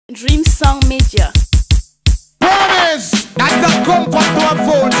DreamSoundMedia. Promise! That's the comfort to a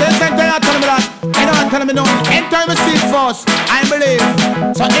phone. Say something, you're telling me that. I don't tell me no. Enter me seat first. I believe.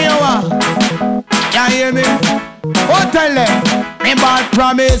 So here you are. You hear me? Oh, tell them. Me bad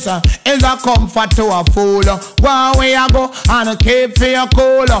promise is a comfort to a fool. One way I go and keep for your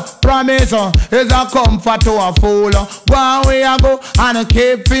cool. Promise is a comfort to a fool. One way I go and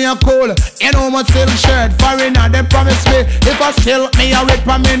keep for your cool. You know my silk shirt foreigner, they promise me. If I still me a rip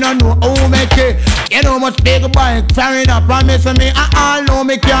me no know who make it. You know much big bike foreigner promise me. I know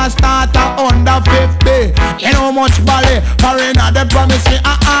me can't start a under 50. You know much ballet foreigner, they promise me.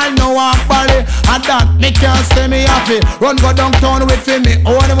 I know I'm ballet. And that me can't say me happy. Run go downtown with me,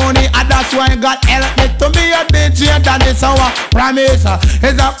 all the money, and that's why God help me to be a DJ. That is our promise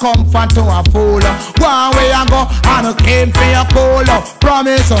is a comfort to a fool. One way I go and came for your cool.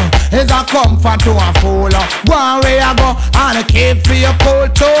 Promise is a comfort to a fool. One way I go and came for your cool.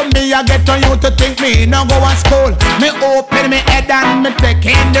 Told me I get on you to think me no go to school. Me open me head and me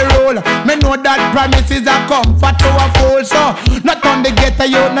taking the role. Me know that promise is a comfort to a fool. So not on the ghetto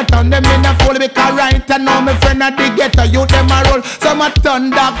youth, not on them in a fool. Because right now my friend at the ghetto youth them a roll. Some a turn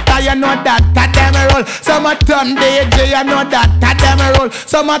doctor, you know that them a roll. Some a turn DJ, you know that them a roll.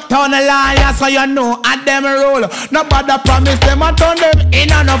 Some a turn a liar, so you know a them a roll. Nobody promise them a turn them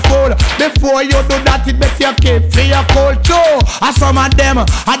in and a fool. Before you do that, it better you keep for your cold too. And some of them a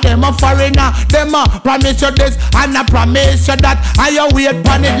foreigner. Them a promise you this and I promise you that. And you wait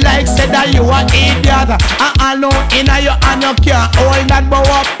on it like say that you a idiot. I know in a you and you can't hold that. But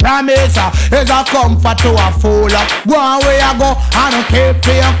what promise is a comfort to a fool. One way I go and keep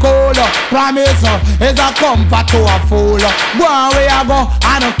for your cool. Promise is a comfort to a fool. One way I go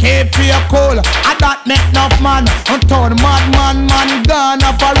and keep for your cool. I don't make enough man and turn madman man gone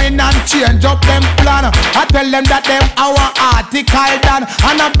a foreign and change up them plan. I tell them that them our article done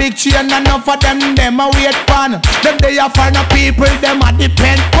and a big chain enough for them a wait pan. Them they a find a people them a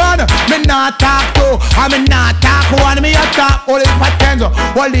depend pan. Me not talk to and me not talk one. Me a talk only for tens,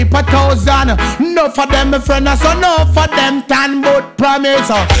 only for thousand. No for them me friend, so no for them tan. But promise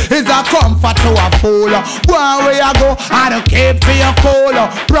is a comfort to a fool. One way I go and keep for your cool.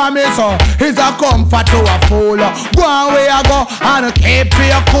 Promise is a comfort to a fool. One way I go and keep for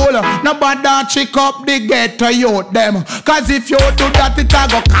your cool. Nobody check up the ghetto youth them. Cause if you do that it a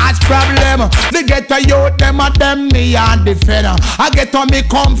go cause problem. The ghetto youth them a them me and defender. I get where me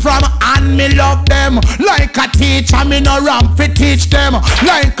come from and me love them. Like a teacher me no ramp fi teach them.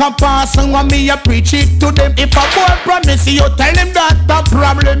 Like a person when me a preach it to them. If a boy promise you tell him that a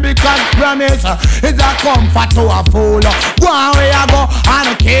problem. Because promise is a comfort to a fool. One way I go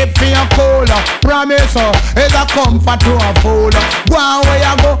and keep for your cool. Promise is a comfort to a fool. One way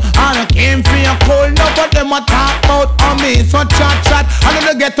I go and keep for your cool. No but them a talk about on me so chat. And then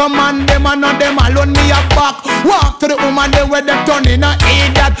they get a man them and not them alone me a back. Walk to the woman them where them turn in a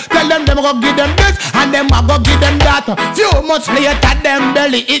idiot. Tell them go give them this and them a go give them that. Few months later them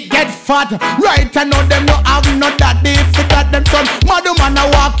belly it get fat. Right I know them no have no that deep fit that them son. Mother man a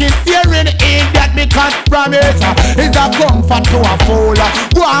walking fearing idiot. Because promise is a comfort to a fool.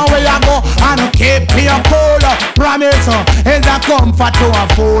 One way I go and keep your cool. Promise is a comfort to a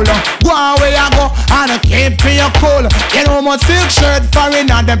fool. One way I go and keep your cool. You know my silk shirt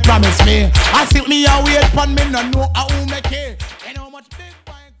foreigner them promise me. I see me a wait pon me no know how make it. You know much big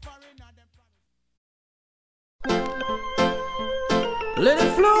bike foreigner them promise. Let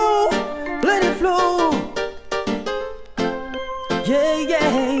it flow, let it flow. Yeah,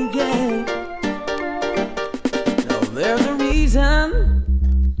 yeah, yeah. Now there's a reason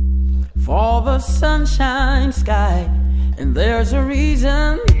for the sunshine sky, and there's a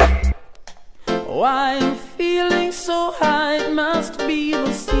reason why I'm feeling so high. It must be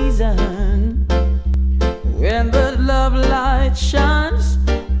the season when the love light shines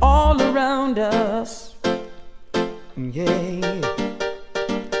all around us. Yeah.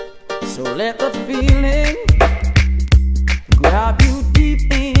 So let the feeling grab you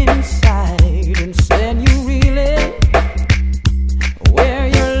deep inside and send you reeling where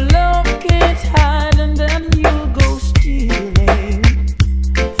your love can't hide, and then you go stealing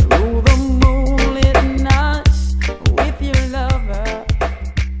through the moonlit nights with your lover,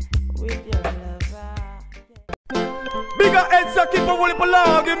 with your lover. Bigger heads are keep a whole heap of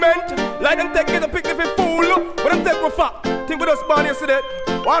argument. Like them take it and pick if it fool. But them take with fat. Think with us born yesterday.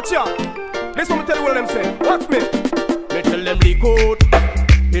 Watch ya. This one me tell you what them say. Watch me. Me tell them leak out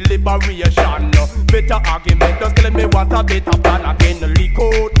the liberation. Better argument. Just tell me what a better plan again. Leak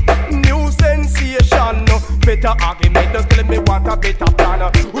out new sensation. Better argument. Just tell me what a better plan.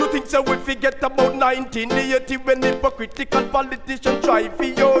 Who think so we forget about 1980 when hypocritical politicians try for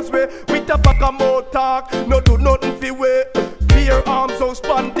yours way. With a back of more talk, no do nothing fi way. Beer arms so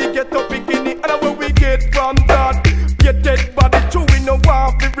span the ghetto bikini, and where we get from that. Get dead body chewing no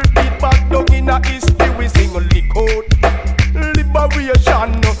one fi repeat back down in a history. We sing only code.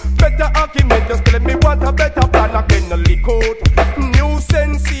 Liberation, better argument, just tell me what a better plan again, only code. New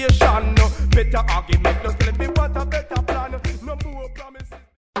sensation, better argument, just tell me what a better plan. No more promises.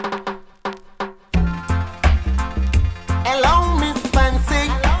 Hello, Miss Fancy,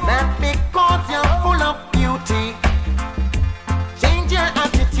 not because you're full of beauty. Change your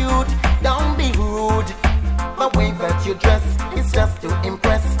attitude, don't be rude. The way that you dress is just to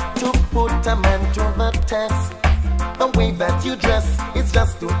impress, to put a man to the test. The way that you dress is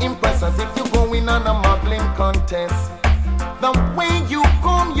just to impress, as if you're going on a modeling contest. The way you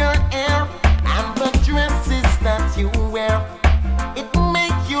comb your hair and the dresses that you wear, it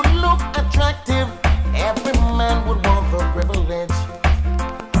makes you look attractive. Every man would want the privilege.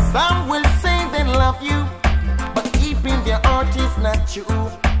 Some will say they love you, but deep in their heart is not true.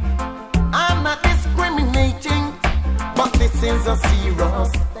 I'm not discriminating, but this is a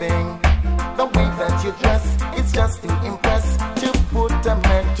serious thing. The way that you dress is just to impress, to put a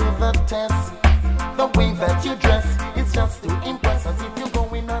man to the test. The way that you dress is just to impress, as if you're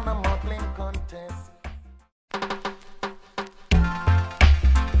going on a modeling contest.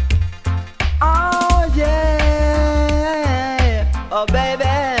 Oh yeah, oh baby,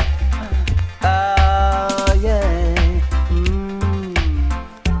 oh yeah.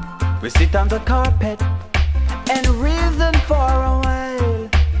 We sit on the carpet and reason for a while,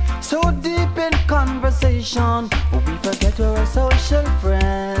 so deep in conversation, we forget our social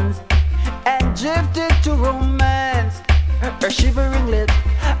friends and drifted to romance. Her shivering lips,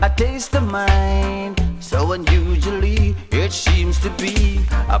 a taste of mine. So unusually, it seems to be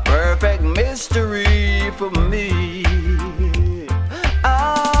a perfect mystery for me.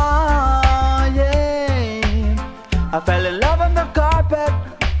 Oh yeah, I fell in love on the carpet,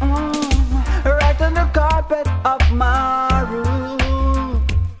 right on the carpet of my room.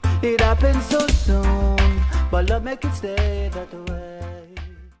 It happened so soon, but love make it stay that way.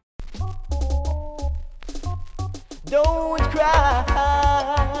 Don't cry,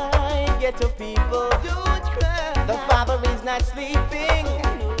 ghetto people. Don't cry. The father is not sleeping.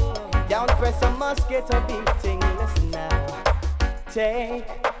 Don't press a mosquito beating. Listen now. Take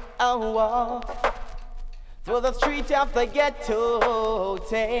a walk through the street of the ghetto.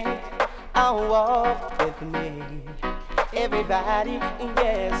 Take a walk with me. Everybody,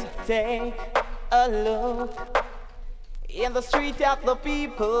 yes, take a look in the street of the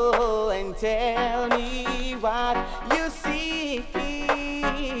people and tell me what you see.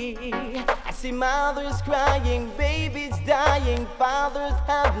 I see mothers crying, babies dying, fathers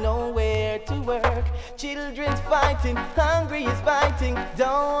have nowhere to work, children's fighting, hungry is fighting,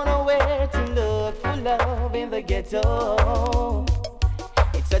 don't know where to look for love in the ghetto.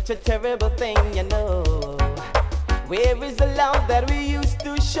 It's such a terrible thing, you know. Where is the love that we used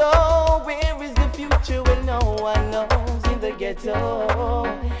to show? Where is the future when no one knows in the ghetto?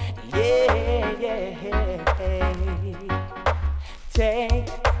 Yeah, yeah. Take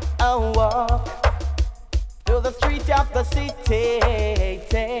a walk through the street of the city.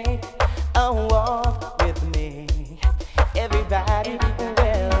 Take a walk with me. Everybody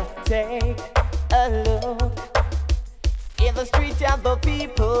will take a look in the street of the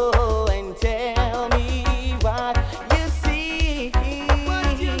people and tell me what you see. I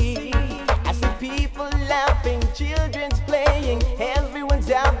see people laughing, children's playing, everyone's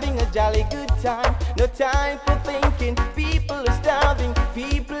having a jolly good time. No time for thinking, people are starving,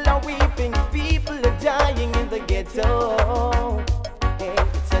 people are weeping, people are dying in the ghetto. Hey,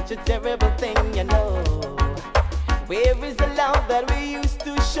 it's such a terrible thing, you know. Where is the love that we used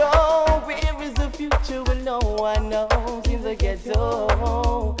to show? Where is the future when no one knows in the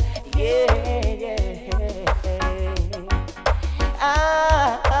ghetto? Yeah, yeah.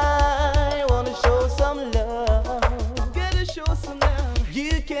 I wanna show some love. Gotta show some love.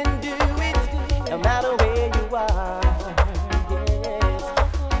 You can do it no matter where you are. Yes.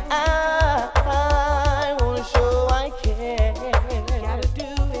 I wanna show I can. Gotta do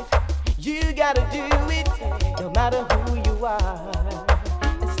it. You gotta do it no matter who you are.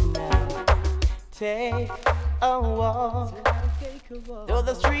 Listen now. Take a walk through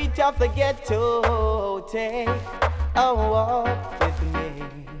the street of the ghetto. Take a walk with me.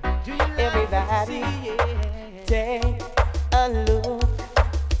 Everybody, take a look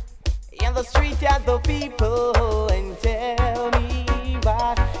in the street at the people and tell me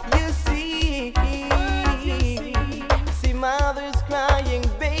what you see. I see mothers crying,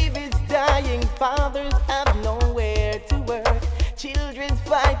 babies dying, fathers have nowhere to work, children's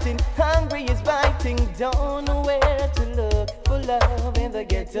fighting, fighting, hungry is biting. Don't know where to look for love in the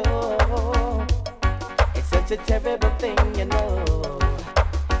ghetto. It's such a terrible thing, you know.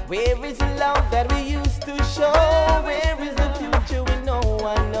 Where is the love that we used to show? Where is the future we no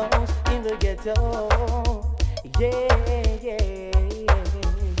one knows in the ghetto? Yeah.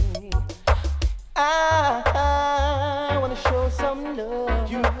 I wanna show some love.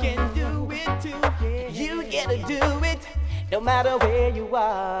 You can do it too. Yeah. You gotta do it, no matter where you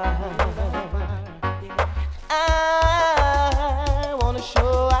are. I wanna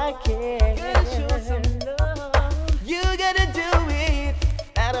show I care. Show some love. You gotta do it, no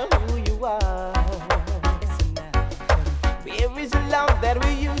matter who you are. Where is the love that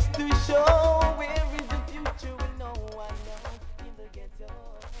we used to show? Where is the future we no one knows in the ghetto?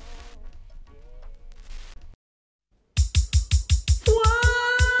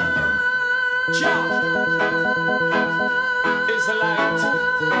 It's the light.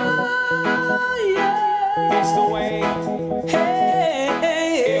 It's the way.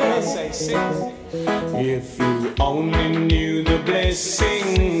 Hey, say, if you only knew the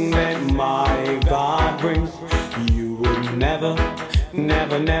blessing that my God brings, you would never,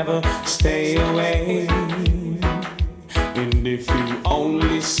 never, never stay away. And if you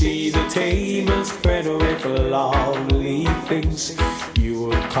only see the table spread with lovely things, you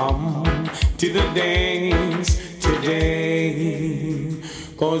would come to the dance today.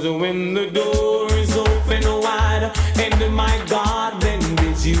 Cause when the door is open wide and my God then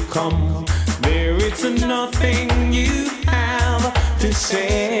bids you come, there is nothing you have to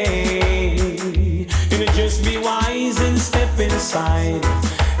say. And just be wise and step inside,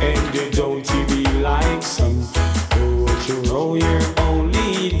 and don't you be like some who you know you're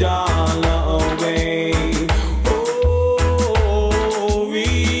only dollar away. Oh,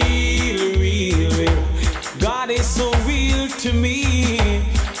 real, real, real. God is so real to me.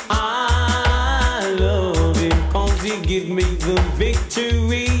 I love him cause he give me the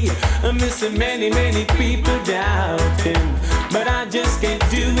victory. I'm missing many, many people doubt him, but I just can't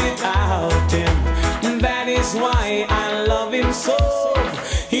do without him. That is why I love him so.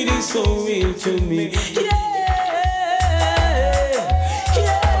 It is so real to me. Yeah.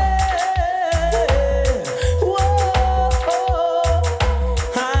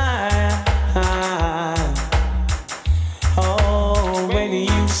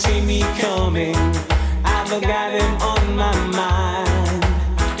 I've got him on my mind.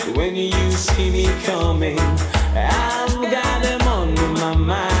 When you see me coming, I've got him on my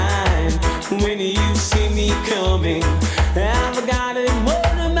mind. When you see me coming, I've got him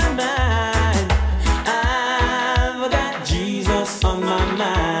on my mind. I've got Jesus on my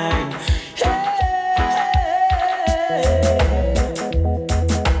mind.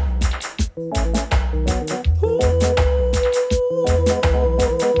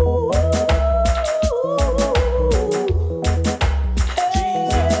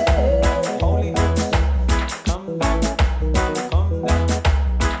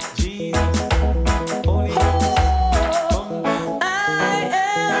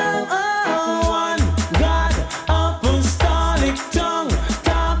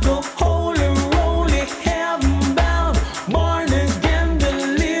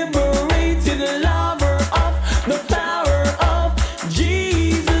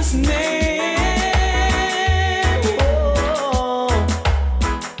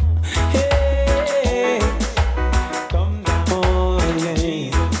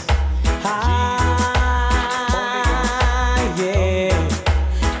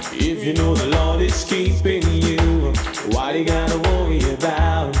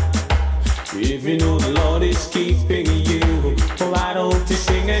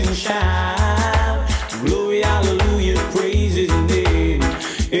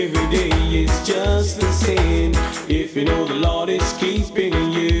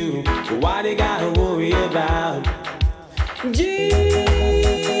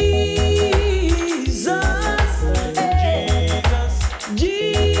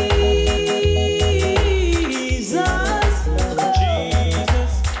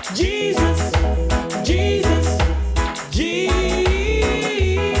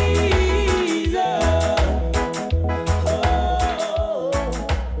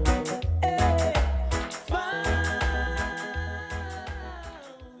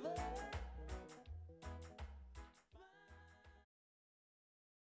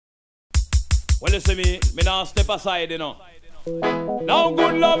 Well, listen me now step aside, you know. Now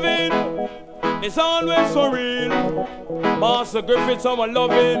good loving, it's always so real. Master Griffiths, our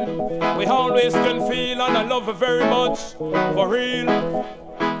loving, we always can feel and I love her very much, for real.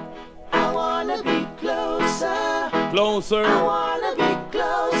 I wanna be closer. Closer. I wanna be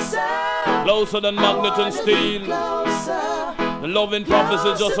closer. Closer than magnet and steel. The loving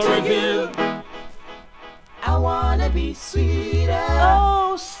prophecy just a reveal. I wanna be sweeter.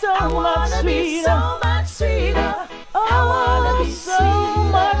 Oh, so much sweeter. So much sweeter. Oh, I wanna be so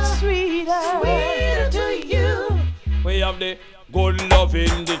much sweeter. Sweeter to you. We have the good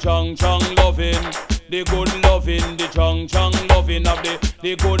loving, the chang chang loving. The good loving, the chang chang loving. Have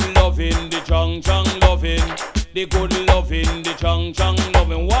the good loving, the chang chang loving. The good loving, the chang chang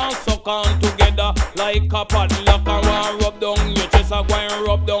loving. One suck on together like a padlock. And one rub down your chest, and one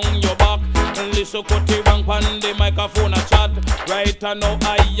rub down your back. And listen Cutty rank on the microphone a chat. Right now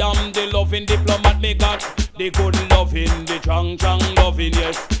I am the loving diplomat me got. The good loving, the chang chang loving,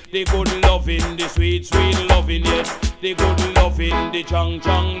 yes. The good loving, the sweet sweet loving, yes. The good loving, the chang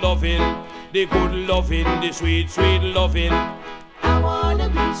chang loving. The good loving, the sweet sweet loving. I wanna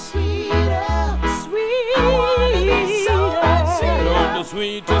be sweeter, sweet. I wanna be so much sweeter. You're the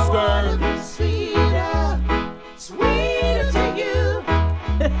sweetest girl. I wanna be sweeter, sweeter to you.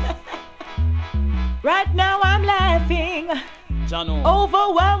 Right now I'm laughing, Jano.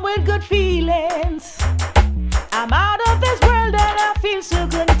 overwhelmed with good feelings. I'm out of this world and I feel so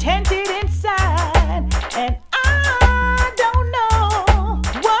contented inside. And I don't know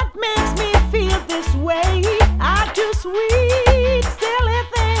what makes me feel this way. I do sweet, silly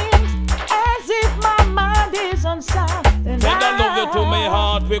things as if my mind is unsound. And Said I love you to my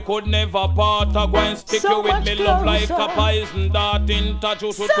heart, we could never part. I go and stick So you with much me love like closer. a poison dart.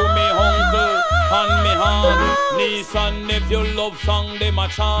 Introduce you to me uncle and me aunt. Niece and nephew love song them a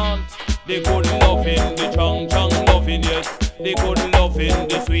chant. The good loving, the chang chang loving, yes. The good loving,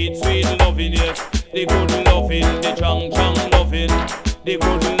 the sweet sweet loving, yes. The good loving, the chang chang loving. The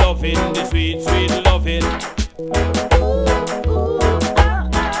good loving, the sweet sweet loving.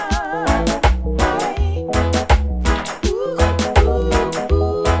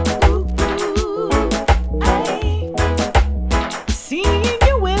 Seeing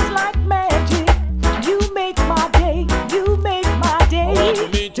you is like magic. You make my day. You make my day. I want to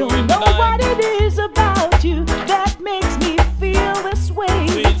meet you Don't in know the night. what it is about you that makes me feel this way.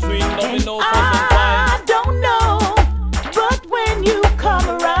 Sweet sweet loving, And no fuss and I fight. don't know, but when you come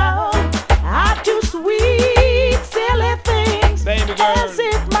around, I do sweet, silly things. Baby girl. As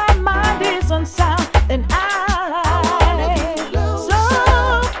if my mind is unsound. And I so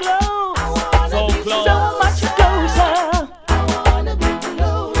close, So close. so much closer. I wanna be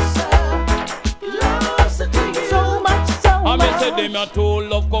closer, closer to you. So much, so I may say much. them your two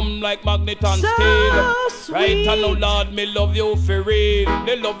love come like magnet and So steel. sweet. Right and now, Lord, me love you for real.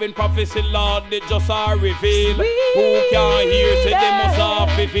 The loving prophecy, Lord, they just are reveal. Sweet. Who can hear say they must have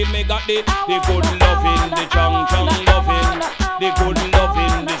feel me got the good loving, the chang chang loving, the good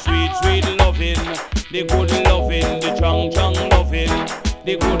loving, the sweet sweet loving, the good loving, the chang chang loving,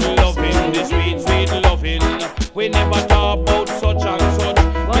 the good loving, the sweet sweet loving. We never talk about such and such. I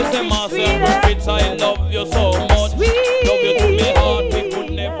say, Master Griffiths, I love you so much. Sweet. Love you to me heart, we could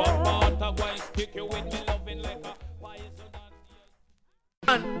never part. I go and stick you with me loving like a poison.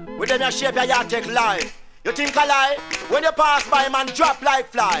 With them your shape, you take life. You think I lie? When you pass by, man, drop like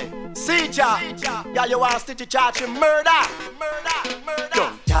fly. See ya, yeah, you want Stitchie charge you murder.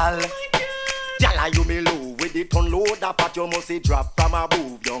 Don't tell. Tell you me low with the ton load that part you must say drop from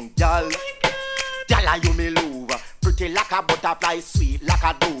above, young gal. Tell you me low, pretty like a butterfly, sweet like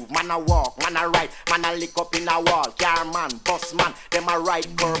a dove. Man a walk, man a ride, man a lick up in a wall. Car man, bus man, them a ride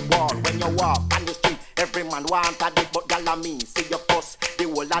curb wall. When you walk on the street, every man want a dick, but gal a me see your fuss. The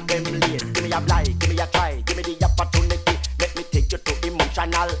whole of them late. Give me a blind, give me a try, give me the opportunity. Let me take you to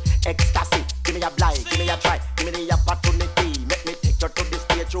emotional ecstasy. Give me a blind, give me a try, give me the opportunity. Let me take you to the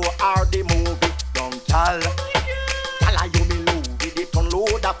stage show or the movie. Don't tell. Tell you me low with the ton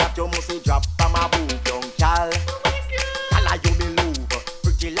load of what you must say drop from a boob, young gal. Tell you me low,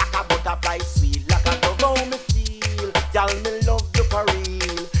 pretty like a butterfly, sweet like a dove. How me feel, gal me love you for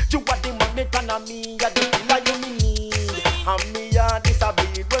real. You are the magnet and me, you the feel you me need. And me a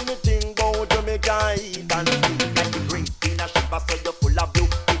disableed when me think about you, me can eat and sleep like the great queen of Sheba, so you full of blue.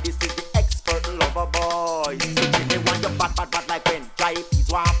 This is the expert lover boy. So give me one your bad like when dry peas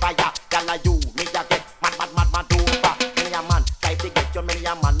want fire. Gal you me a get mad over. Many a man try to get you, many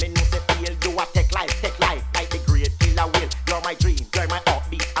a man me know say feel you a take life like the great killer will. You're my dream, you're my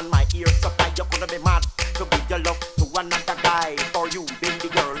heartbeat and my ear supply. You couldn't be mad to give your love to another guy. For you, baby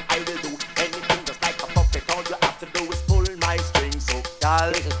girl, I will do anything just like a puppet. All you have to do is pull my string. So,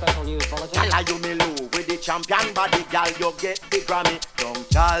 gal, gal, you me low with the champion body, gal, you get the Grammy. Don't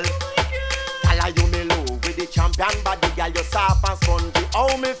gal, gal, you me low with the champion body, gal, you soft and spongy.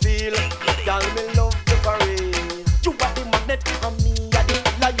 How me feel, gal, me love you for real. You are the magnet and me, are the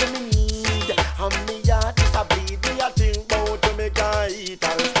filler you me need.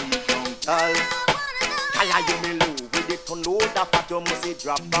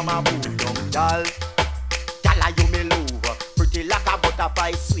 drop from a boot down, gal. Gal, you me love. Pretty like a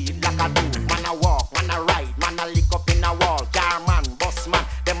butterfly, sweet like a dove. Man a walk, man a ride, man a lick up in a wall. Germain, boss man,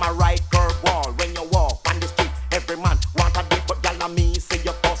 them a ride curve wall. When you walk on the street, every man want a date, but gal a me say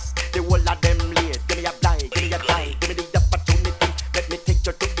you fuss. The whole of them late. Give me a blind, give me a try, give me the opportunity. Let me take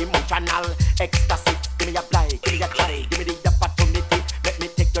you to emotional ecstasy. Give me a blind, give me a try, give me the opportunity. Let me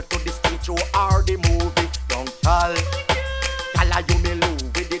take you to the stage show or the movie. Don't call. Gal, you me love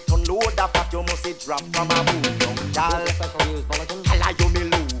with it unload of fat. You must see drop from a boot. Don't call. Gal, you me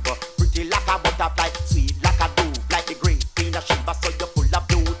love. Pretty like a butterfly, sweet like a dove, like the great queen of Sheba. So you're full of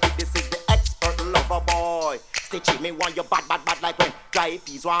beauty. This is the expert lover boy. Stitchie, me want you bad, bad, bad like when dry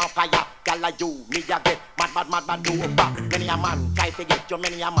peas want fire. Gal, you me a get mad, mad, mad, mad, do back. Many a man try to get you,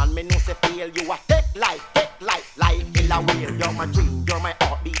 many a man me know say feel you a take life like killer whale. You're my dream, you're my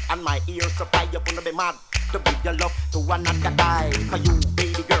heartbeat and my ear supply. You're gonna be mad to give your love to another guy. For you,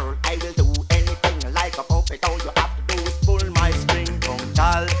 baby girl, I will do anything like a puppet. All you have to do is pull my string. Don't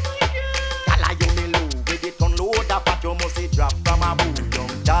call. Gal, you me love with it unload the fat. You must see drop from a boot.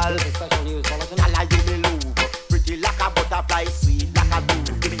 Don't call. Gal, you me love. Pretty like a butterfly, sweet like a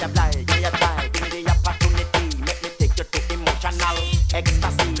dove. Give me a blind, give me a try, give me the opportunity. Let me take you to emotional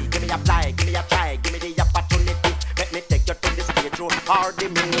ecstasy. Give me a blind, give me a try, give me the opportunity. Let me take you to the stage show or the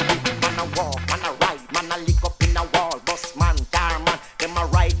movie. Man a walk, man a ride, man a lick up in a wall. Bus man, car man, them a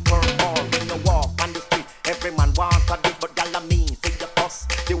ride for all. When you walk on the street, every man wants a dip, but gal a me say you fuss.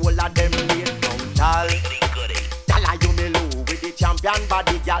 The whole of them late down, gal. Gal, you me low with the champion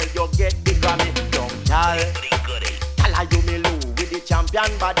body, gal. You get the Grammy, down, gal. Gal, you me low with the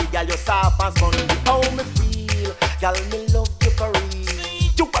champion body, gal. You soft and spongy. How me feel, gal, me love you for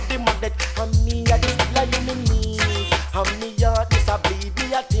real. You are the magnet, and me a the steel you me need. And me heart is a bleed,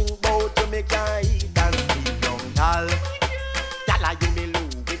 me a think about you, me can't eat and sleep down, gal. Gal, you me low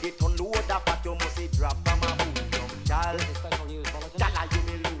with it unload the fat, you must see drop from a boot down, gal. Gal, you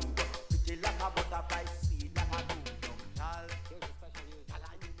me low, pretty like a butterfly, sweet like a dove down, gal. Gal,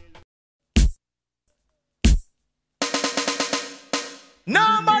 you me low.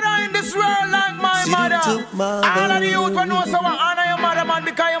 No mother in this world like my mother. All of the youth will know so honor your mother, man,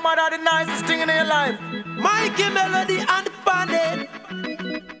 because your mother is the nicest thing in your life. Meekie melody and the bandit.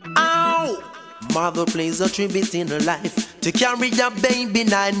 Ow! Mother plays a tribute in her life to carry a baby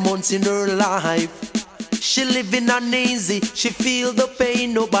 9 months in her life. She living uneasy, she feel the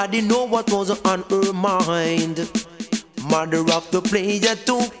pain, nobody know what was on her mind. Mother have to play a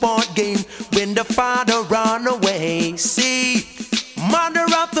 2-part game when the father run away. See, mother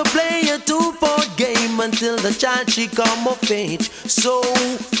have to play a 2-part game until the child she come of age. So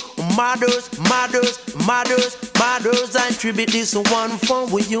mothers, I tribute this one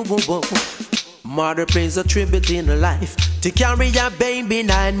for you. Mother plays a tribute in her life to carry a baby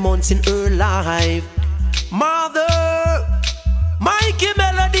 9 months in her life. Mother, Meekie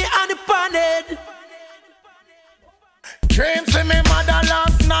melody and the panhead. Dreams in me mother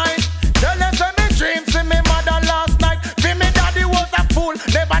last night. Tell us me dreams in me mother last night. Feel me daddy was a fool,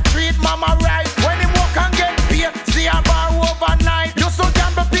 never treat mama right. When he walk and get paid, see a bar overnight. You so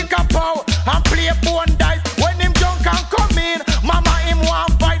gamble pick a pow and play phone dice. When him drunk and come in, mama him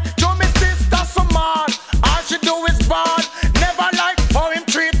want fight. Show me sister so mad, all she do is bad. Never like how him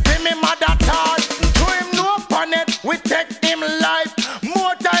treat me mother tall. To him no planet, we take him life.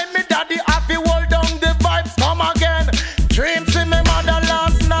 More time me daddy have to hold down the vibes. Come again, dreams in me mother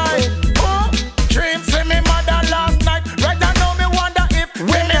last night. Oh, dreams in me mother last night. Right now me wonder if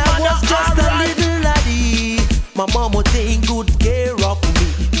when me I was mother just a alright. little laddie, my mama take good care of me.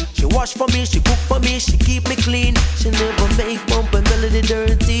 She wash for me, she cook for me, she keep me clean. She never make bump and melody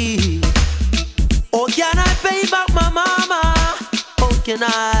dirty. Oh, can I pay back my mama? Oh, can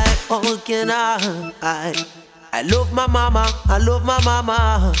I? I love my mama, I love my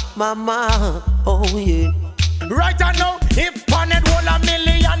mama, oh yeah. Right now, if Panet won $1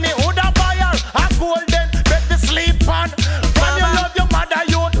 million, me woulda buy her a golden bed to sleep on. When you love your mother,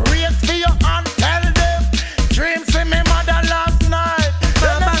 you'd raise for your hand. Tell them, dreams in me mother last night.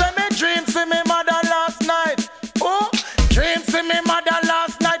 Tell them say me dreams in me mother last night. Oh, dreams in me mother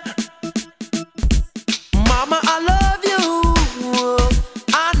last night. Mama, I love you,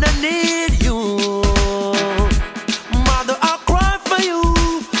 and I need you. Mother, I cry for you,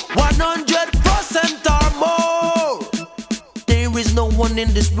 100% or more. There is no one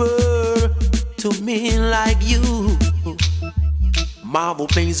in this world to me like you. Mama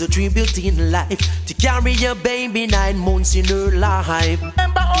pays a tribute in life to carry a baby 9 months in her life.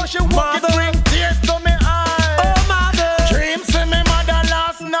 Remember how she walked it, bring tears to me eyes. Oh, mother, dreams in me mother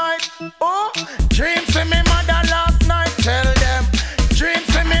last night. Oh, dreams in me mother last night. Tell them, dreams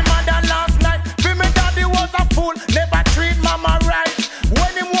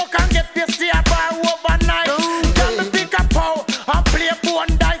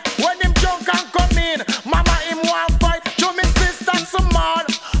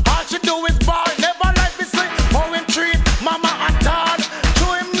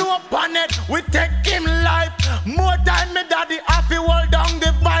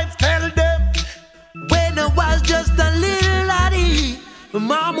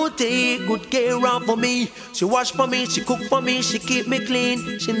take good care of me. She wash for me, she cook for me, she keep me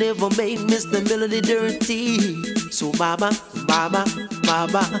clean. She never made Mr. Melody dirty. So mama, mama,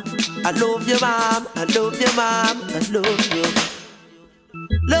 mama, I love you, mom, I love you, mom, I love you.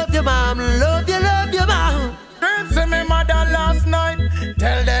 Love you, mom, love you, mom. Dreams to me mother last night.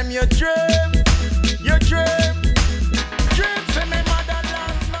 Tell them you dream, you dream. Dreams to me mother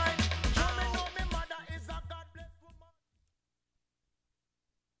last night. Show me know me mother is a God-blessed woman.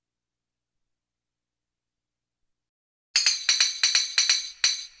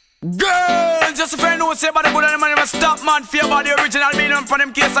 Girl, just a friend who say about the good and the money must stop man fear about the original meaning for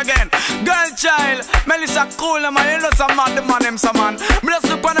them case again. Girl child, Melissa cool man, you know some man, the man them some man. Me just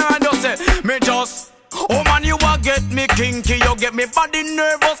look on her and just say, me just oh man, you a get me kinky, you get me body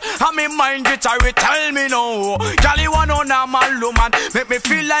nervous, and me mind jittery, tell me no. Girl, you want no normal woman, make me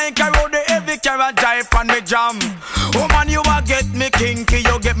feel like I rode the heavy carriage drive on me jam. Oh man, you a get me kinky,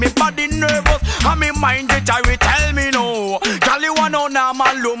 you get me body nervous, and me mind jittery, tell me no. Girl, you want no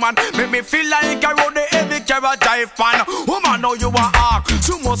normal woman, make me feel like I rode the heavy carriage drive on. Woman, know you a ask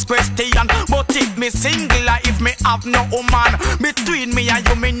too much question, but if me single, if me have no woman between me and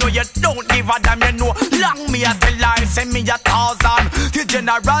you, me know you don't give a damn, you know. Long me a tell lie, send me 1,000. The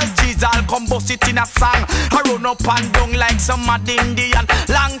General Jesus come bust it in a song. I run up and down like some mad Indian.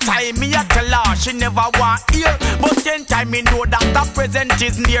 Long time me a tell her she never want hear, but 10 time me know that the present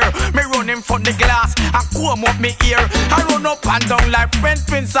is near. Me run in front the glass and comb up me ear. I run up and down like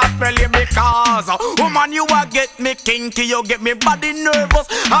Prince of Belly because woman you a get me kinky, you get me body nervous,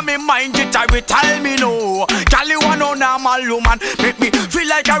 and me mind jittery, tell me no. Girl you want no normal woman, make me feel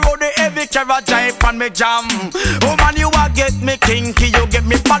like I rode the heavy carriage drive on me jam. Oh man, you a get me kinky, you get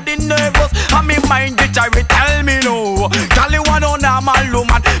me body nervous, and me mind jittery, tell me no. Girl you want no normal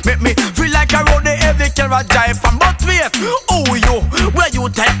woman, make me feel like I rode the heavy carriage drive on. But wait, oh you, where you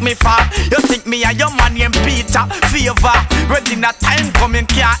take me for? You think me and your man named Peter favor? When dinner time coming,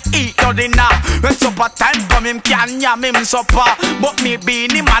 can't eat no dinner. When supper time coming, can't yam him supper. But me be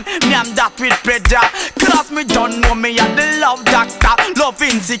the man, me am that with pleasure. Cause me don't know me and the love doctor. Love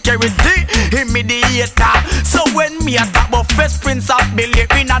insecurity, immediator. So when me a talk about first prince of Billy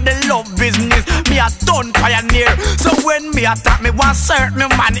in the love business, me a done pioneer. So when me a talk, me want certain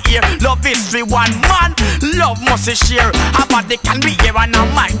man here. Love is for one man, love must share. A body can be here and a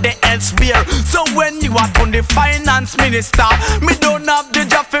mind the else beer. So when you are on the finance minister, me don't have the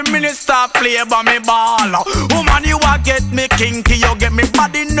job for minister, play by me ball. Woman you a get me kinky, you get me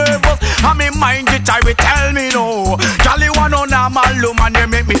body nervous, and me mind jittery, tell me no. Girl you want no normal woman, you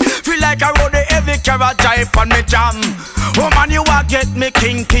make me feel like I rode the heavy carriage drive on me jam. Woman you a get me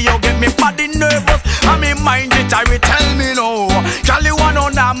kinky, you get me body nervous, and me mind jittery, tell me no. Girl you want no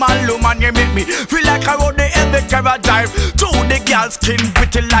normal woman, you make me feel like I rode the heavy carriage drive. To the girl skin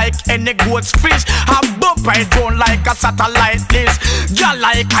pretty like any goat's fish, I bump right down like a satellite dish. Girl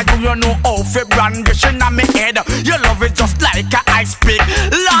like I do, you know how fi brandishing on me head. Your love is just like a ice pick.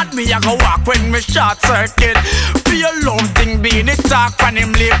 Lord me I go walk when me short circuit. Be a love thing being it talk on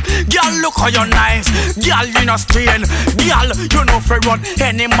him lip. Girl look how you nice, girl you no strain. Girl you know fi run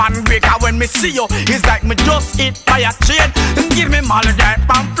any man breaker. When me see you, it's like me just hit by a chain. Give me all of that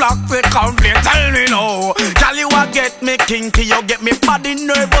and flock the complaint. Tell me no. Girl you a get me kinky, you get me body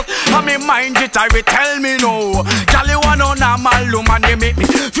nervous, and me mind jittery, tell me no. Girl you want no normal woman, you make me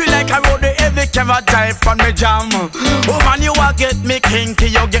feel like I rode the heavy carriage drive on me jam. Oh man you a get me kinky,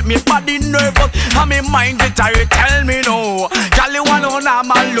 you get me body nervous, and me mind jittery, tell me no. Girl you want no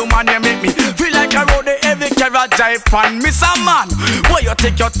normal woman, you make me feel like I rode the heavy carriage drive on me some man. Where you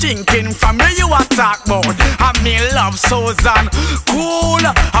take your thinking from me you a talk about? And me love Susan, cool,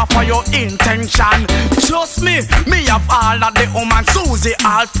 for your intention. Trust me, me have all of the woman Susie,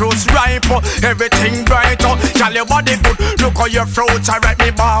 all fruits ripe, everything bright. Girl your body good, look how your fruits are right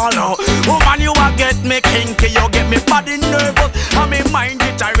me ball. Woman you a get me kinky, you get me body nervous, and me mind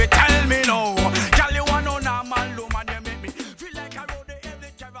jittery, tell me no. Girl you want no normal woman, you make me feel like I rode the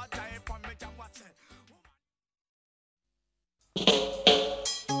heavy carriage drive on me jam. What's it?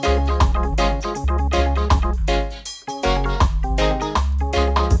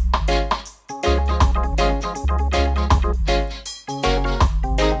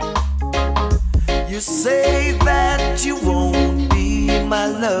 You say that you won't be my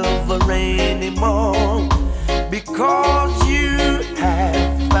lover anymore because you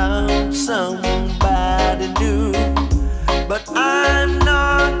have found someone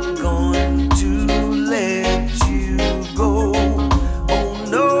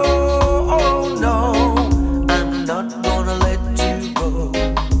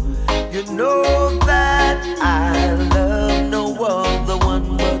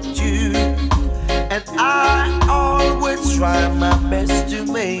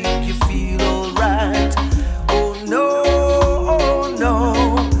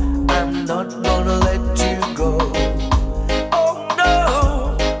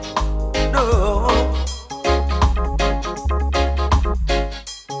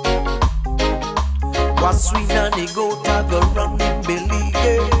Was sweet nanny goat a go run in belly,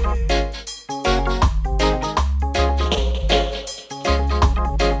 yeah.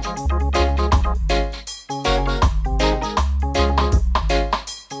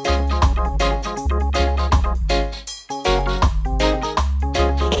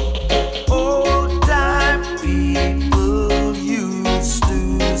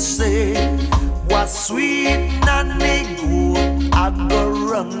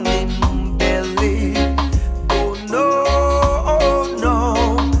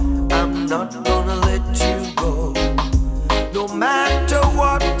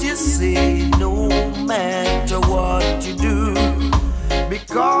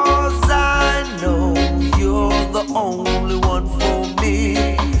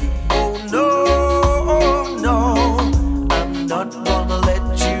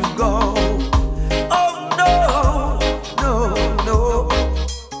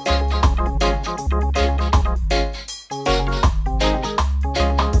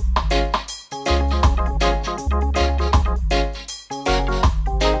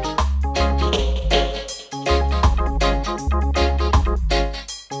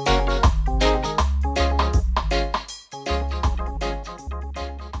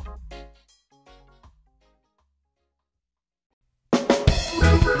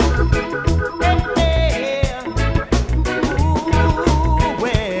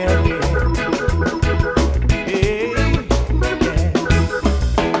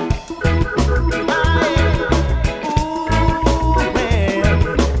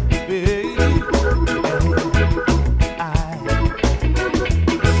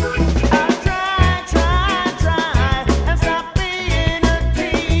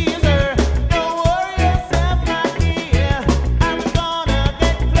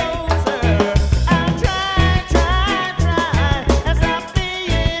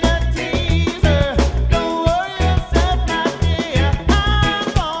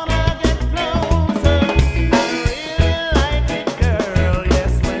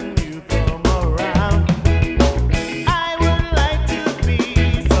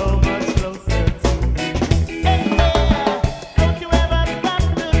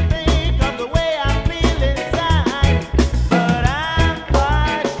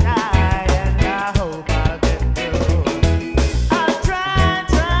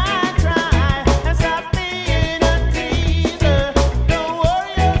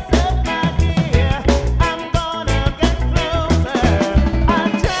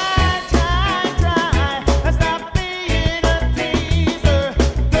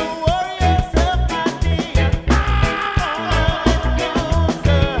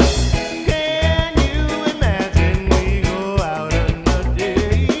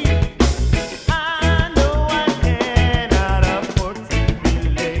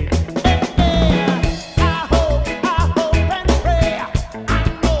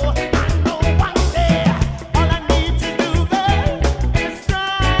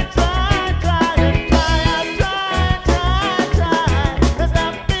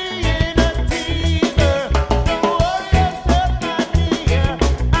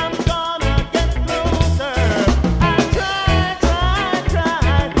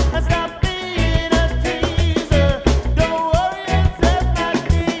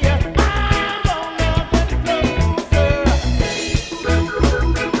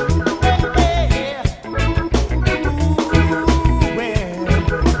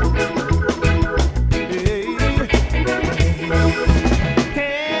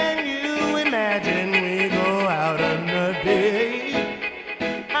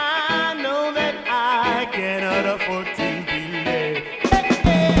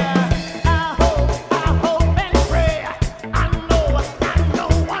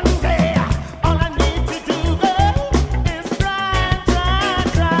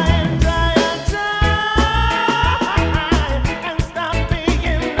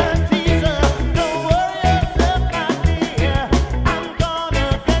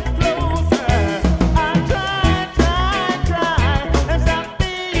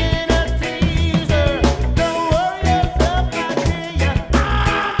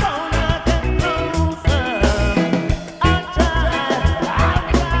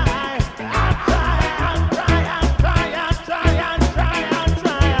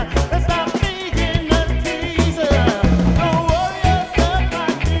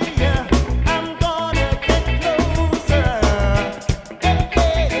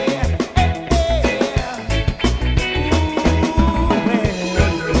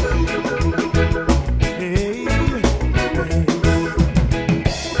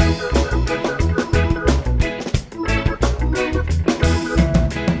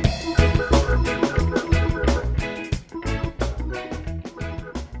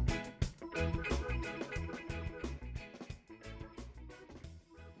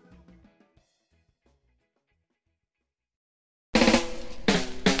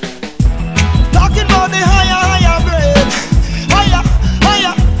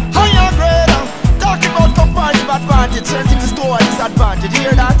 God, did you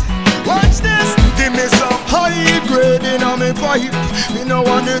hear that? Watch this. Give me some high grade in on me pipe. Me no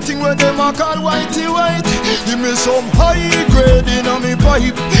want the thing where them a call whitey white. Give me some high grade in on me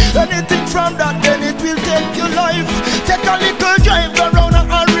pipe. Anything from that, then it will take your life. Take a little drive around a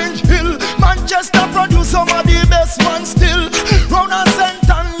Orange Hill. Manchester produce some of the best man still. Round a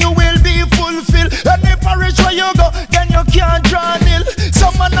Senton you will be fulfilled. Any parish where you go, then you can't draw nil.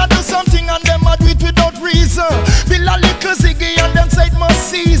 Some man a do something and them a do it without reason. Bill a little ziggy and them say it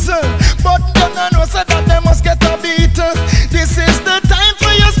must season. But them a know say that they must get a beat. This is the time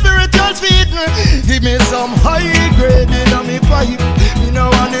for your spiritual feeding. Give me some high grade in on me pipe. You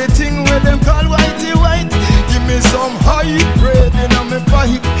know anything where them call whitey white. Give me some high grade in on me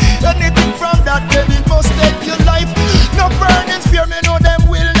pipe. Anything from that, then it must take your life. No burning spear, me know them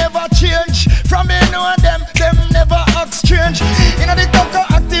will never change. From me know them never act strange. In the cocoa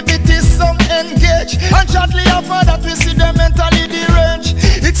activities, some engage. And shortly after that, we see them mentally deranged.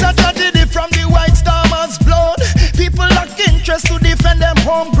 It's a tragedy from the white star man's blood. People lack interest to defend them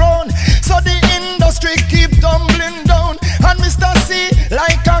homegrown. So the industry keep tumbling down. And Mr. C,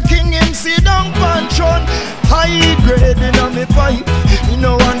 like a king, him sit down pantron. High grade in on me pipe. You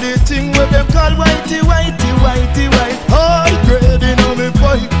know on the thing where them call whitey whitey whitey white. High grade in on me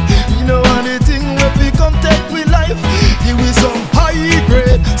pipe. You know on the thing where we come take we life. Give me some high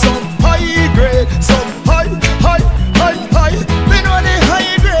grade, some high grade, some high. Me know the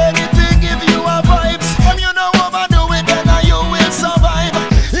high grade, it will give you a vibes. You know overdo it, then you will survive.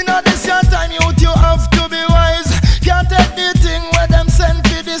 You know this your time, youth, you have to be wise. Can't take the thing where them send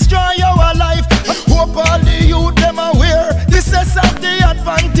to destroy your life. Hope all the youth them aware. This is of the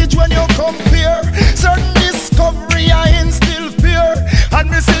advantage when you compare. Certain discovery I instill fear. And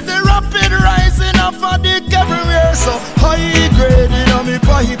me see the rapid rising of addict everywhere. So high grade in on me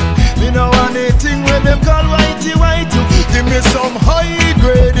pipe. Me know anything where them call whitey whitey. Give me some high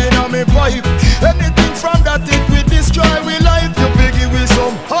grade in on me pipe. Anything from that it will destroy we life. You big give me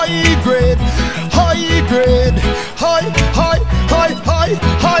some high grade, high grade,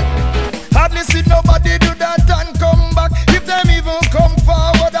 high. Hardly see nobody do that and come back. If them even come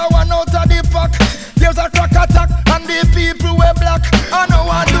forward, I want out of the pack. There's a crack attack and the people were black. I know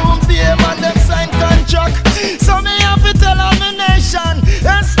I doomsday man them sign contract. So me have to tell all my nation,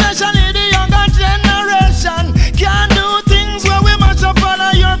 especially the younger generation, can't do things where we mash up all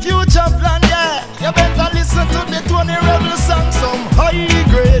of your future plan. Yeah, you better listen to the Tony Rebel song. Some high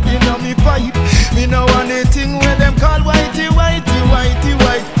grade in on me pipe. Me know anything where them call whitey whitey whitey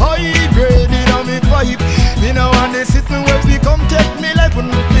white. High grade in on me pipe. Me know and they sit me where we come take me life. When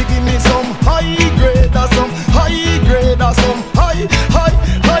we give me some high grade or some high grade or some high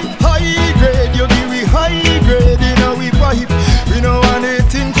grade. You give me high grade in on me pipe. We know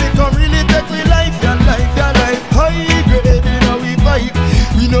anything we come really take me life. Your life. High grade in on me pipe.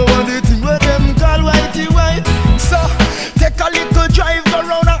 We know anything where them call whitey white. So take a little drive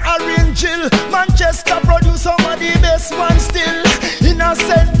around a Orange Hill. Manchester produce some of the best man still. In a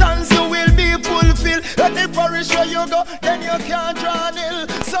sentence you will be fulfilled. At the parish where you go, then you can't draw nil.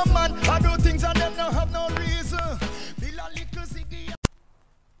 Some man I do things and them don't have no reason. Bill a little ziggy.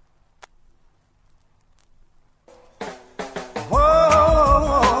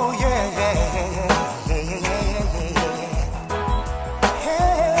 Whoa, yeah.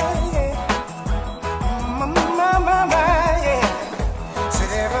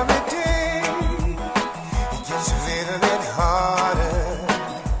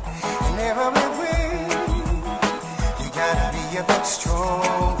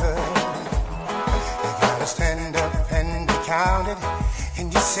 Stronger, you gotta stand up and be counted.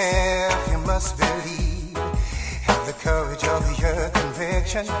 In yourself you must believe. Have the courage of your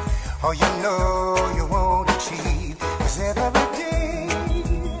conviction, or you know you won't achieve. 'Cause every day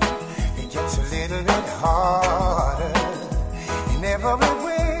it gets a little bit harder. In every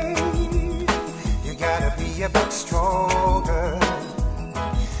way you gotta be a bit stronger.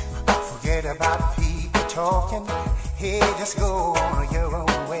 Forget about people talking. Hey, just go on your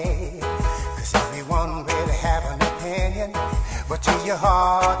own way. 'Cause everyone will have an opinion, but to your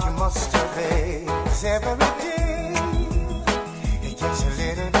heart you must obey. 'Cause every day it gets a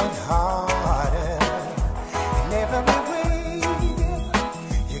little bit harder. In every way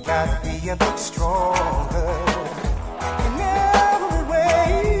you gotta be a bit stronger. In every way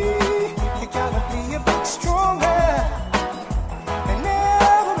you gotta be a bit stronger. And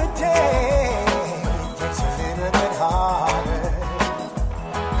every day it gets a little bit harder.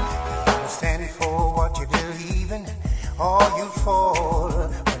 You stand for what you believe in, or you fall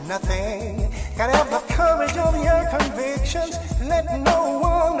for nothing. Gotta have the courage of your convictions. Let no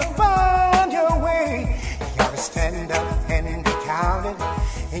one find your way. You gotta stand up and be counted.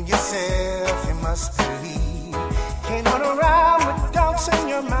 must believe. Can't run around with doubts in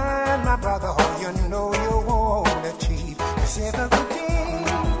your mind, my brother, or you know you won't achieve. 'Cause every day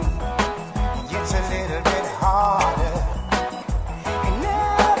gets a little bit harder. In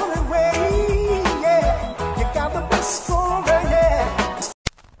every way, yeah, you gotta be stronger, yeah.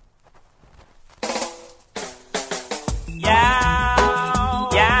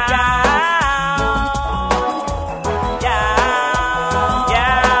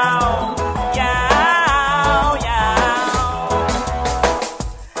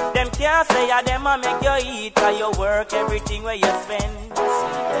 Make you eat or you work, everything where you spend.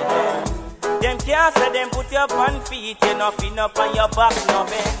 Them can't say them put you up on feet, you nothing up on your back, no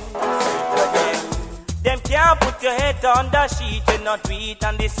bend. Them can't put your head on the sheet, you not tweet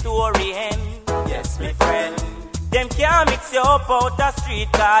and the story end. Yes, my friend. Them can't mix you up out the street,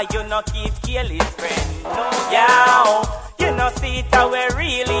 cause you not keep careless friend. No, yeah, you not see it how it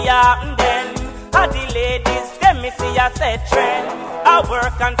really happen then. And the ladies, them me see a set trend. I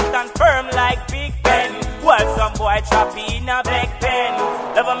work and stand firm like Big Ben, while some boy trap in a big pen.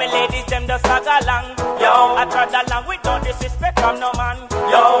 Love me ladies, them just sag along. Yo, I trod along with no disrespect from no man.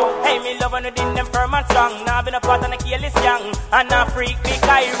 Yo, hey, me love when in them firm and strong. Now been a part and a careless young, and a freak big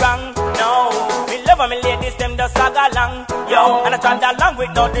I wrong. No, me love me ladies, them just sag along. Yo, and I trod along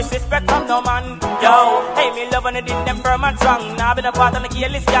with no disrespect from no man. Yo, hey, me love when in them firm and strong. Now been a part and a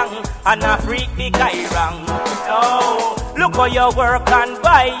careless young, and a freak big I wrong. Yo, look how you work and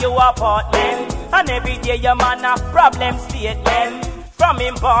buy you apartment, and every day your man a problem statement. From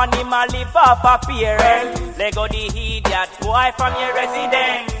him born him a live off a parent. Let go the idiot boy from your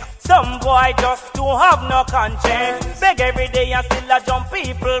residence. Some boy just don't have no conscience. Beg every day and still a jump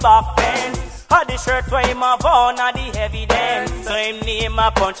people back fence. Had the shirt where him have on a the evidence. So him name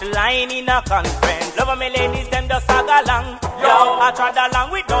a punchline in a conference. Love me ladies, them just sag along. Yo, I trod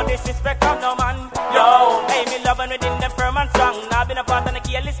along with no disrespect from no man. Yo, hey, me loving within them firm and strong. Now been a part of the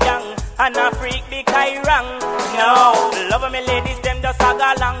careless young, and a freak big I wrong. No, love me ladies, them just sag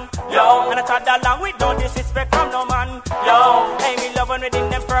along. Yo, and I trod along with no disrespect from no man. Yo, hey, me loving within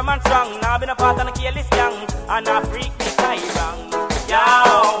them firm and strong. Now been a part of the careless young, and a freak big I wrong. Yo,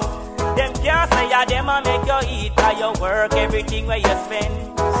 them can't say ya, them a make you eat or you work, everything where you spend.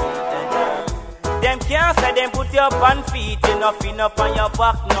 Them can't say them put you up on feet, you nothing up on your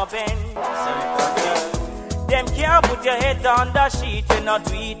back, no bend. Them can't put your head on the sheet, you not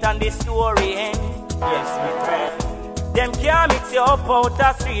tweet and the story end. Yes, my friend. Them can't mix you up out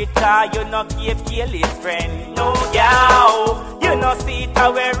the street, cause you not keep careless friend. No, yeah, you not see it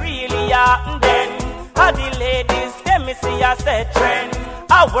how it really happen then. How the ladies, them me see a set trend.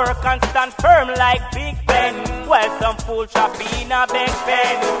 I work and stand firm like Big Ben, while some fool trap in a big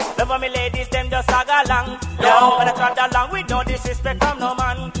pen. Love me ladies, them just sag along. Yo, and I trod along with no disrespect from no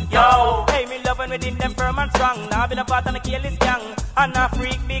man. Yo, hey, me loving within them firm and strong. Now been a part and a careless young, and a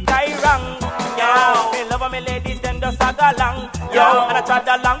freak big I wrong. Yo, me love me ladies, them just sag along. Yo, and I trod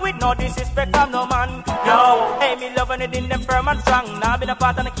along with no disrespect from no man. Yo, hey, me loving within them firm and strong. Now been a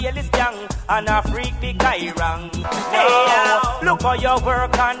part and a careless young, and a freak big I wrong. Hey, look how you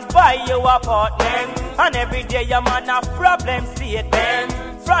work and buy you apartment, and every day your man have problem statement.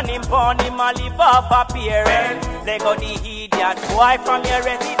 From him born him a live off a parent. Let go the idiot boy from your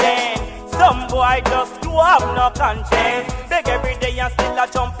residence. Some boy just do have no conscience. Beg every day and still a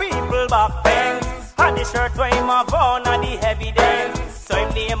jump people back fence. And the shirt where him have on a the evidence. So him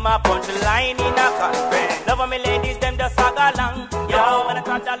name a punchline in a conference. Love me ladies, them just sag along. Yo, and I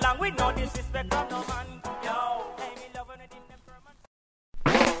trod along with no disrespect from no man. Yo, hey, me loving it in them firm.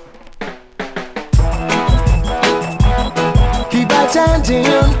 Keep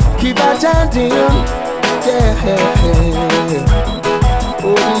on chanting, yeah.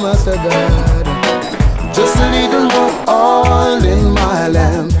 Oh, Master God, just a little more oil in my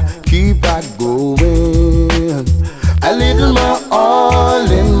lamp. Keep that going. A little more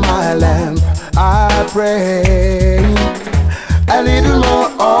oil in my lamp, I pray. A little more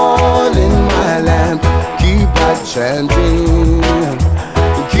oil in my lamp. Keep that chanting.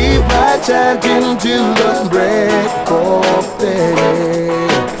 Keep on chanting till the break of day.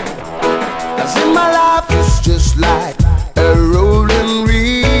 'Cause in my life it's just like a rolling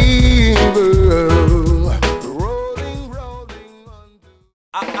river, rolling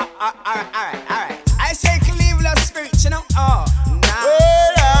Alright. I say Cleveland spirit, you know. Oh, nah.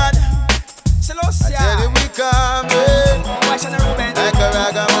 Well, Lord, Celostia. I tell you we coming Watch on the Ruben. like a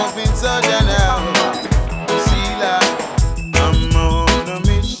ragamuffin soldier now. See, Lord, I'm on a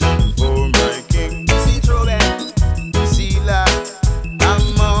mission for my king. See, Ruben. See, Lord,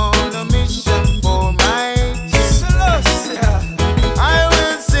 I'm on a mission for my king. Celostia. I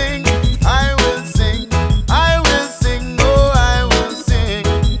will sing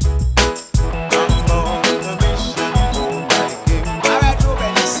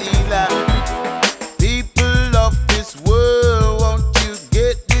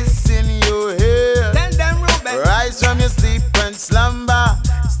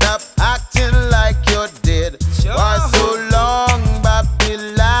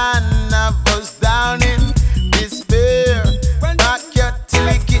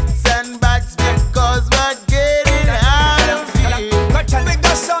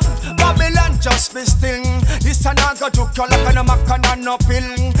go to like an amacan and no pill.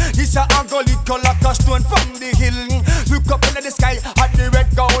 This a go little like a stone from the hill. Look up into the sky at the red,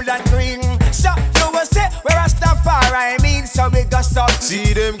 gold and green. So you will say we're a Rastafari, mean so we go so.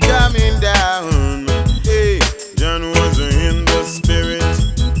 See them coming down. Hey, John was in the spirit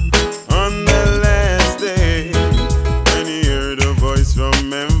on the last day when he heard a voice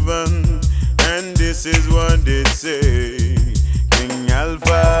from heaven, and this is what they say: King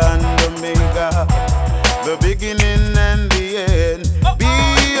Alpha and Omega, the beginning and the end.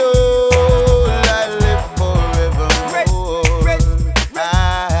 Behold, I live forevermore.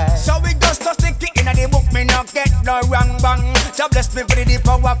 So we go to stick it in the book, me not get no wrong bang. So bless me for the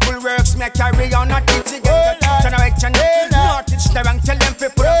powerful works, me carry on not teach again. Generation, not teach the wrong, tell them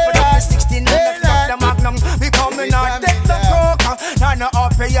people put up the 16 and the magnum. We coming not take the coke, not no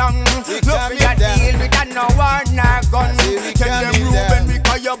up young. Look for that deal, we got no war, no gun. Tell them Ruben, we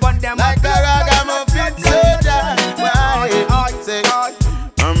call you burn them like a ragamuffin soldier.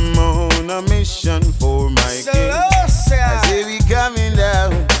 I'm on a mission for my king. I say we coming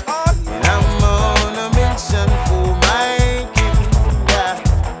down, and I'm on a mission for my king. Yeah.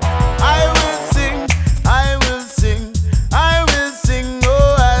 I will sing, I will sing, I will sing,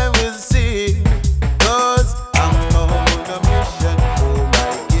 oh I will sing, 'cause I'm on a mission for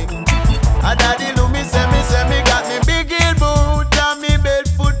my king. A daddy do me say me got me big heel boot and me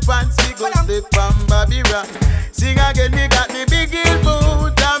barefoot pants. We go slip on Babylon. Sing again, me got me big heel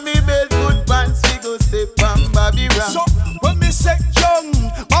boot and me barefoot pants. We go slip on Babylon. So when me say young,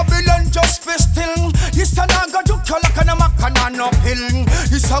 Babylon just be still. This a naga do like an amacan and uphill.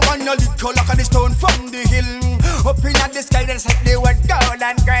 This a one a little like a stone from the hill. Up in the sky, that's like they were gold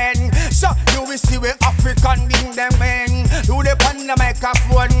and green. So you will see where African being them men. Do the pan the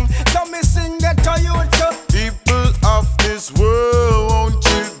microphone. So me sing it to you too. People of this world, won't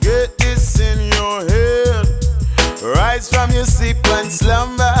you get this in your head? Rise from your sleep and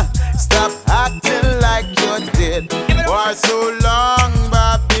slumber. Stop acting like you're dead. For so long,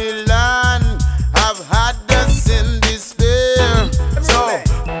 Babylon have had us in despair. So,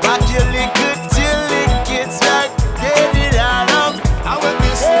 but you lick it till it gets like get it out of. I will be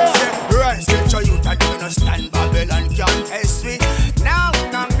sincere. Rise to you that you understand Babylon can't test me. Now,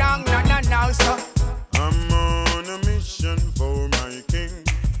 so I'm on a mission for my king.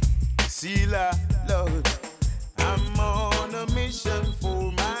 Sila, Lord. I'm on a mission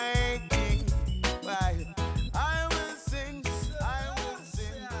for my king. Bye. I will sing, I will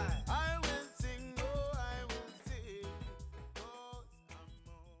sing, I will sing, oh I will sing. Oh,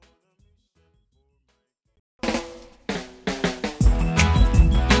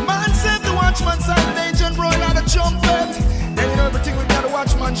 Man said the watchman sound agent rolling out a trumpet. Then you know everything we got the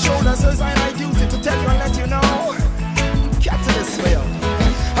watchman shoulder. So it's my duty to tell you and let you know. Cat to this way up.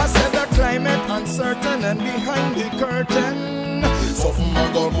 I said the climate uncertain and behind the curtain something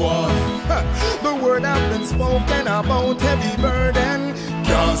I got one. The word have been spoken about heavy burden.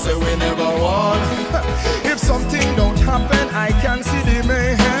 Can't say we never won. If something don't happen, I can see the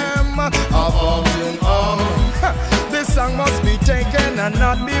mayhem of arms in arms. This song must be taken and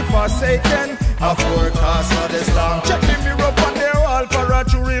not be forsaken. A forecast for this long. Check the mirror on their wall for a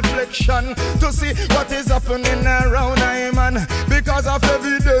true reflection to see what is happening around I man. Because of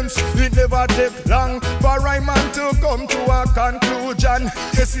evidence, it never take long for I man to come to a conclusion.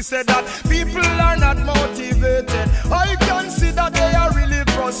 Yes, he said that people are not motivated. I can see that they are really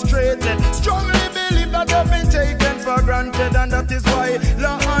frustrated. Strongly believe that they've been taken for granted, and that is why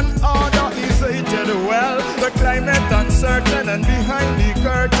law and order is hated. Well, the climate uncertain and behind the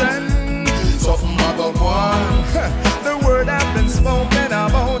curtain something about one. The word have been spoken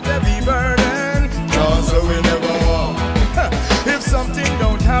about heavy burden. Cause we never walk. If something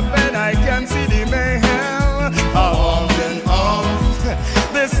don't happen, I can see the mayhem. Arms in arms.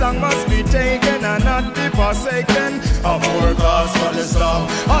 This song must be taken and not be forsaken. A forecast for the storm.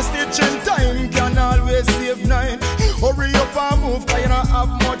 A stitch in time can always save nine. Hurry up and move, cause you don't have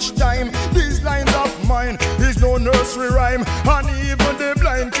much time. These lines of mine is no nursery rhyme, and even the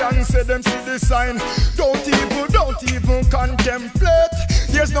blind can say them see the sign. Don't even contemplate.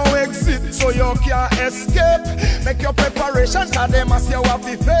 There's no exit, so you can't escape. Make your preparation, cause they must you have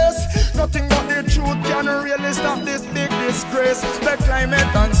the face. Nothing but the truth can really stop this big disgrace. The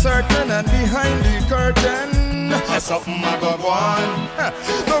climate uncertain and behind the curtain something I got one.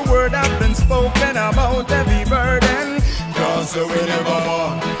 The word have been spoken about heavy burden. Cause we never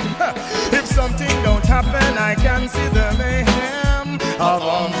walk. If something don't happen, I can see the mayhem of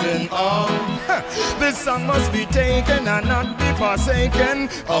arms in arms. This song must be taken and not be forsaken.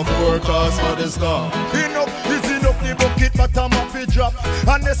 Of workers for the storm. Enough is enough, the the bucket bottom up it drop.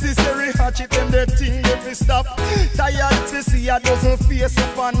 Unnecessary hatchet them the thing if we stop. Tired to see a dozen face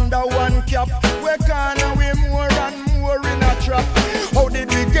up under one cap. We gonna we more and more in a trap. How did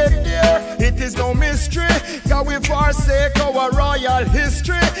we get there? It is no mystery. Cause we forsake our royal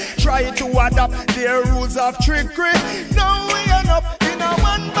history. Try to adapt their rules of trickery. Now we end up in a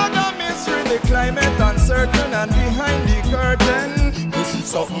one bag of mystery. The climate uncertain and behind the curtain. This is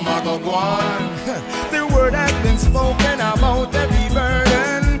something I go on. The word has been spoken about every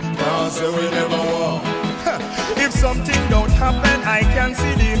burden. Now say we never walk. If something don't happen, I can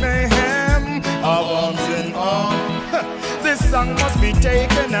see the mayhem of arms in arms. This song must be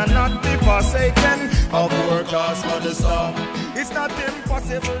taken and not be forsaken. Of workers for the storm. It's not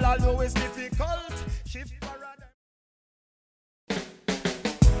impossible, although it's difficult. Shift paradigm.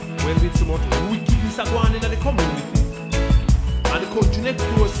 When with so much wickedness are going in the community, and the country next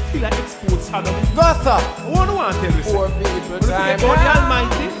door still exports Adam. Gotha! What do I want to tell you? Poor people, time. God the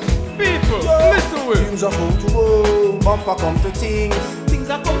Almighty. People, listen with. Things are come to boom, bumper come to things. Things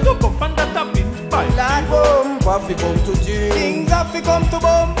are come to bump and that have been by. Lad bumper fi come to things. Things are fi come to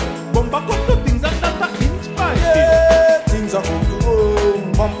bump. Bumper come to things and that have been by. Yeah, things are come to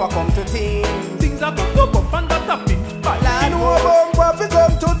boom, bumper come to things. Things are come to bump and that have been by. Lad bumper fi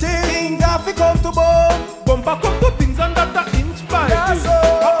come to things. Things are fi come to bump. Bumper come to things and that have been by.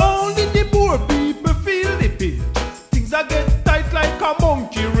 Only the poor people feel the pinch. Things are get tight like a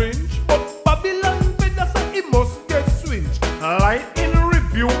monkey range. Must get switched. Like in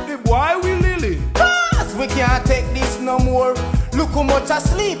rebuke, the boy will lily. Cause we can't take this no more. Look how much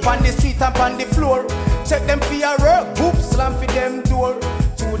asleep on the street and on the floor. Check them for your work, boop, slam for them door.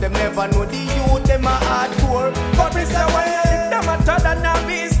 Two them never know the youth, them a hardcore. But we say, well, them a tad and a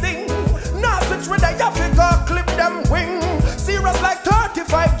beast thing. Now switch with the Africa, clip them wing. Serious like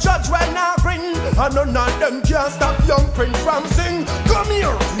 35 judge right now bring. And none of them can stop young prince from sing. Come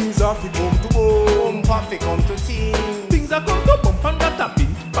here. Things are fi come to boom, fi come to ting. Things are come to bump and that have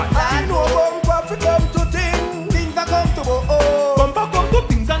been by. I know bumper fi come to ting. Things are come to boom. Bumper come to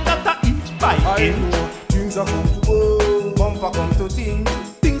things and that are inch by inch. I know things are come to boom, bumper come to ting.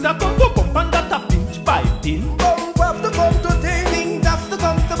 Things are come to bump and that are inch by inch. Bumper have to come to ting. Things have to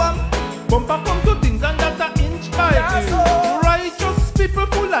come to bump. Bumper come to things and that are inch by inch. Righteous people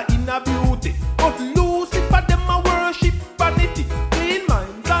full of inner beauty, but Lucifer them a worship vanity. Clean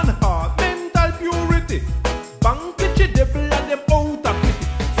minds and heart, mental purity. Banquet the devil and them out of pity.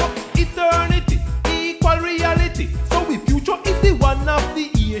 So eternity, equal reality. So we future is the one of the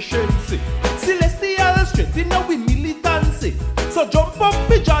anciency. Celestial strength in our militancy. So jump up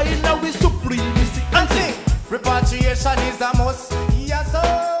the giant now with supremacy and sing. Repatriation is a must. Yes,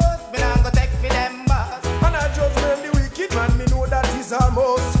 sir. Me not go take for them boss. And I just when the wicked man, me know that is a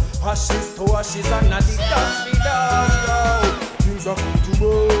must. Ashes to ashes and not the dust me down. Things are come to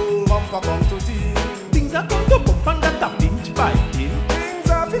go, bumper come to tea. Things are come to bump and that are pinch by thing. Things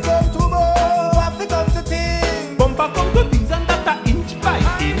are fi come to go, fi come to ting. Bumper come to things and that are inch by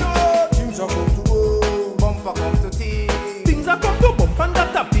thing. Things are come to go, bumper come to ting. Things are come to bump and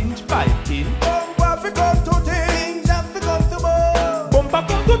that are pinch by thing. Bumper fi come to ting, fi come to go. Bumper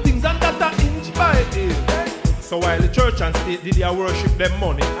come to things and that are inch by thing. So while the church and state did their worship them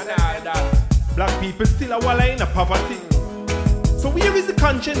money, and all that, black people still are wallowing in a poverty. So where is the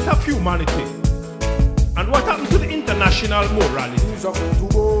conscience of humanity? And what happened to the international morality? Things are come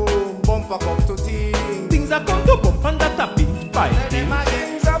to go, bumper come to ting. Things are come to bump and that are pinch by thing.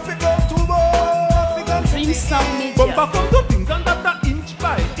 Things are fi come to go, fi come to ting. DreamSoundMedia. Bumper come to things